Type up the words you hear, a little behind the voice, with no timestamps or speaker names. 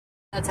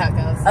That's how it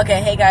goes. Okay,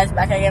 hey guys,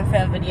 back again for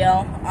a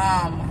video.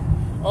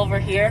 Over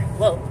here,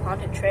 whoa,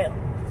 haunted trail.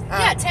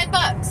 Yeah,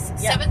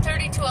 $10. Yeah.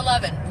 7:30 to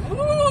 11.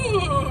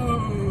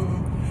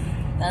 Ooh,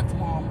 that's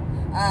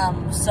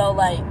mom. So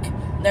like,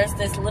 there's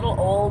this little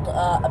old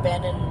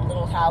abandoned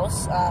little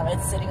house.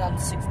 It's sitting on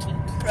 16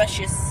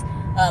 precious,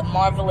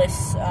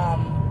 marvelous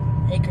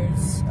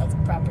acres of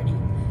property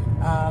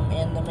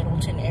in the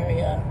Middleton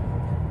area.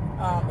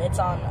 It's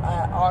on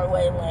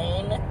Arway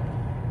Lane.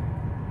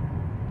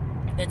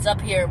 It's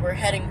up here. We're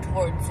heading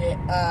towards it.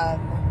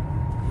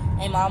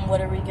 Hey, Mom,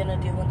 what are we going to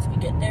do once we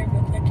get there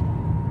real quick?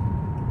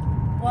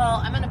 Well,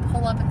 I'm going to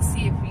pull up and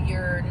see if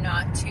you're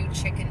not too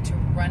chicken to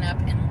run up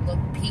and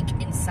peek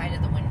inside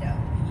of the window.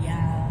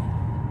 Yeah.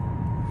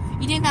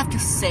 You didn't have to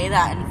say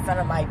that in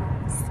front of my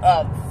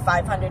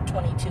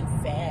 522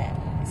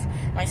 fans,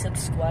 my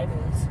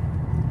subscribers.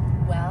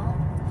 Well,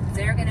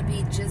 they're going to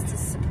be just as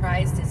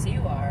surprised as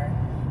you are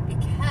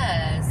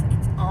because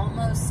it's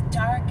almost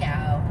dark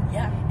out.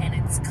 Yeah. And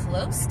it's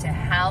close to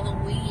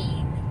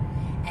Halloween.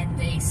 And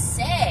they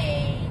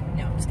say,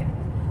 no, I'm just kidding.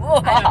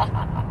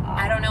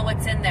 I don't know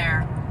what's in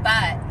there,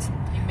 but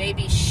you may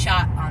be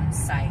shot on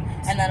sight.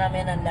 And then I'm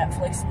in a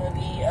Netflix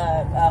movie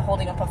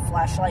holding up a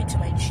flashlight to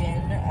my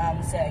chin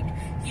saying,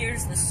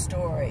 here's the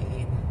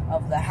story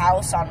of the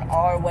house on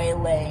Arway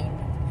Lane.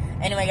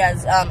 Anyway,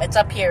 guys, it's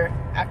up here,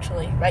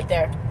 actually, right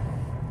there.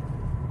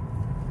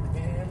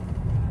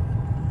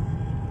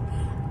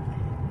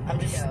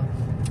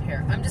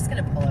 I'm just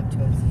going to pull up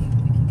to it so we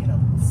can get a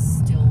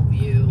still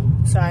view.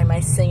 Sorry, my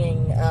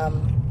singing,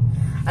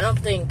 I don't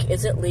think,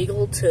 is it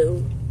legal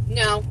to?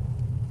 No.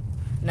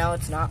 No,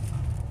 it's not.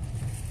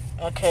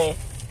 Okay.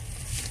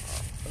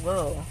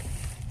 Whoa.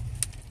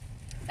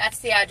 That's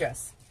the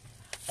address.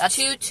 That's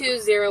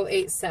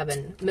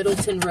 22087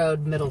 Middleton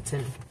Road,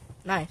 Middleton.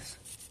 Nice.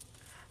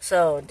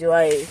 So, do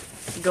I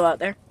go out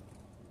there?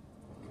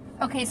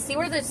 Okay, see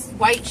where this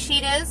white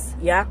sheet is?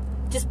 Yeah.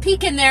 Just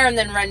peek in there and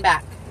then run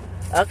back.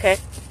 Okay.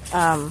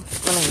 Let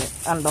me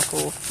unbuckle.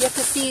 You have to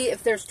see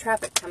if there's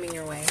traffic coming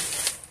your way.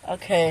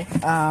 Okay.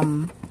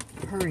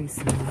 Hurry,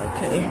 son.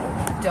 Okay.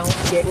 Don't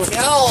get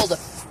killed.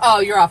 Oh,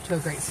 you're off to a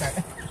great start.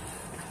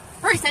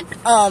 Hurry, son. Okay,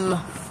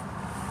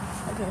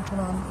 hold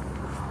on.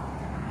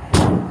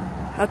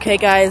 Okay,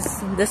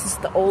 guys, this is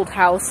the old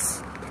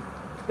house.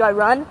 Do I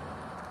run?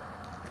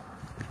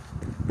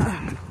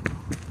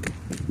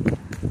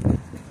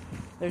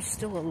 There's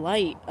still a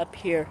light up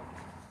here.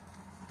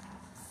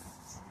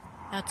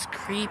 That's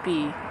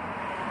creepy.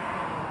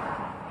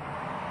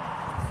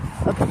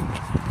 Okay.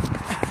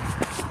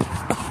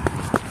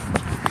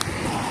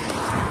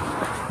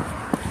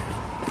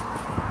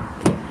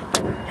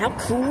 How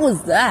cool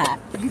is that?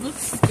 You look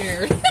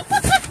scared.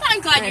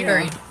 I'm glad you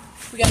hurried.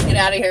 We gotta get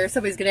out of here.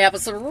 Somebody's gonna have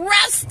us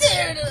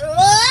arrested.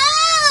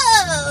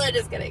 Oh,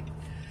 just kidding.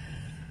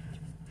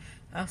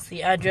 That's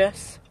the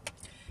address.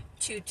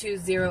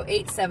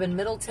 22087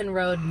 Middleton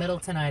Road,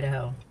 Middleton,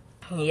 Idaho.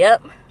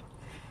 Yep.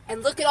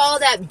 And look at all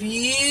that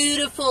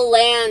beautiful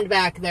land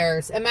back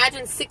there.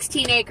 Imagine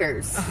 16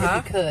 acres, if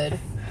you could.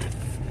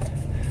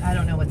 I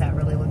don't know what that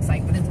really looks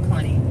like, but it's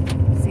plenty.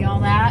 See all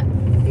that?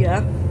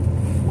 Yeah.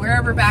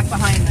 Wherever back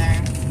behind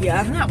there.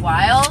 Yeah. Isn't that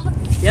wild?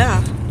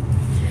 Yeah.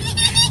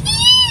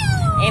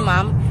 Hey,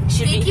 Mom.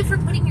 Thank you for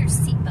putting your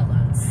seatbelt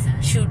on,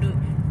 son.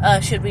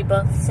 Should we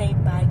both say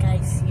bye,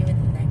 guys? See you in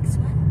the next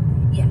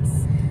one?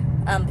 Yes.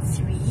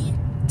 3,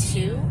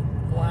 2,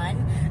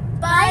 1.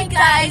 Bye,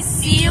 guys.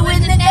 See you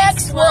in the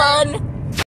next one.